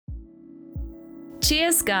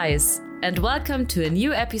Cheers, guys, and welcome to a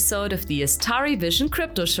new episode of the Astari Vision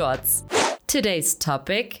Crypto Shorts. Today's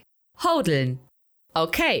topic, hodln.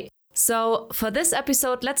 Okay, so for this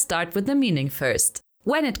episode, let's start with the meaning first.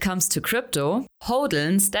 When it comes to crypto,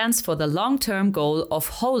 hodln stands for the long-term goal of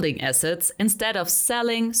holding assets instead of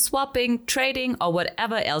selling, swapping, trading, or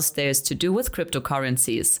whatever else there is to do with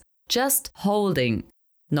cryptocurrencies. Just holding.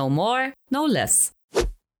 No more, no less.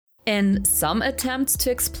 In some attempts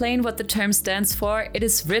to explain what the term stands for, it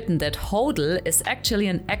is written that hodl is actually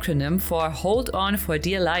an acronym for hold on for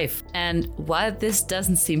dear life. And while this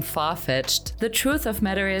doesn't seem far-fetched, the truth of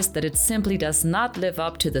matter is that it simply does not live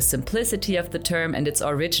up to the simplicity of the term and its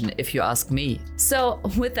origin, if you ask me. So,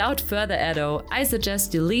 without further ado, I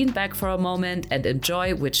suggest you lean back for a moment and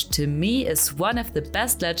enjoy which to me is one of the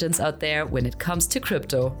best legends out there when it comes to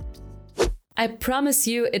crypto. I promise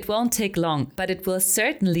you it won't take long, but it will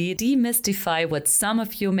certainly demystify what some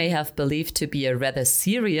of you may have believed to be a rather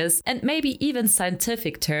serious and maybe even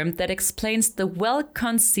scientific term that explains the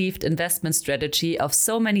well-conceived investment strategy of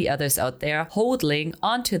so many others out there hodling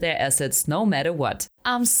onto their assets no matter what.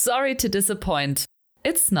 I'm sorry to disappoint.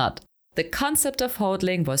 It's not. The concept of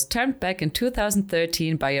hodling was turned back in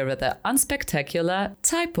 2013 by a rather unspectacular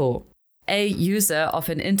typo. A user of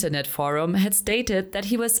an internet forum had stated that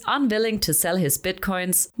he was unwilling to sell his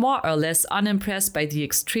bitcoins, more or less unimpressed by the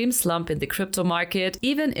extreme slump in the crypto market,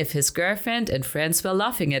 even if his girlfriend and friends were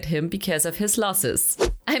laughing at him because of his losses.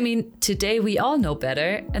 I mean, today we all know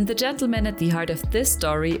better, and the gentleman at the heart of this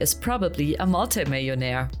story is probably a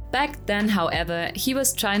multimillionaire. Back then, however, he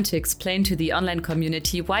was trying to explain to the online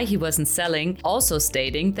community why he wasn't selling, also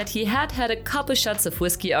stating that he had had a couple shots of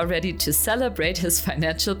whiskey already to celebrate his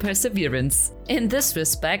financial perseverance. In this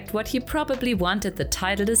respect, what he probably wanted the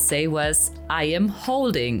title to say was, I am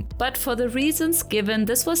holding. But for the reasons given,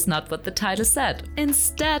 this was not what the title said.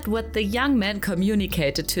 Instead, what the young man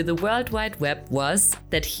communicated to the World Wide Web was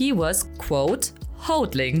that he was, quote,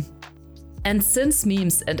 hodling. And since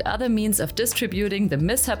memes and other means of distributing the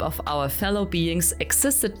mishap of our fellow beings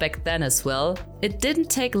existed back then as well, it didn't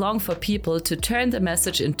take long for people to turn the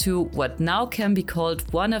message into what now can be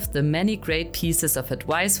called one of the many great pieces of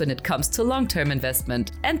advice when it comes to long-term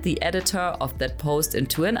investment, and the editor of that post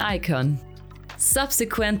into an icon.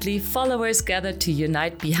 Subsequently, followers gathered to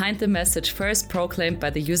unite behind the message first proclaimed by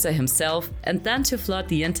the user himself, and then to flood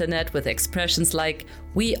the internet with expressions like,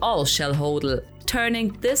 "We all shall hodl,"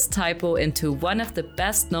 turning this typo into one of the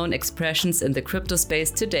best-known expressions in the crypto space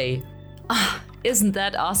today. Isn't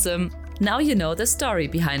that awesome? Now you know the story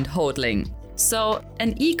behind hodling. So,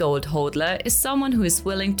 an e-gold hodler is someone who is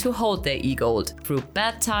willing to hold their e-gold through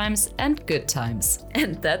bad times and good times.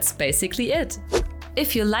 And that's basically it.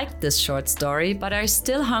 If you liked this short story but are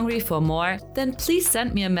still hungry for more, then please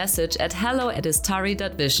send me a message at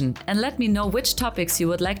hello@astari.vision and let me know which topics you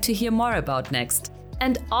would like to hear more about next.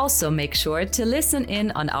 And also make sure to listen in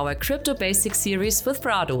on our Crypto Basics series with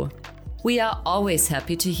Rado. We are always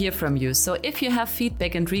happy to hear from you, so if you have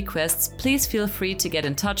feedback and requests, please feel free to get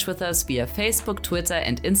in touch with us via Facebook, Twitter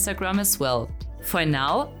and Instagram as well. For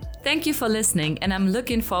now, thank you for listening and I'm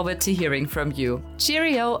looking forward to hearing from you.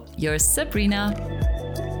 Cheerio, your Sabrina.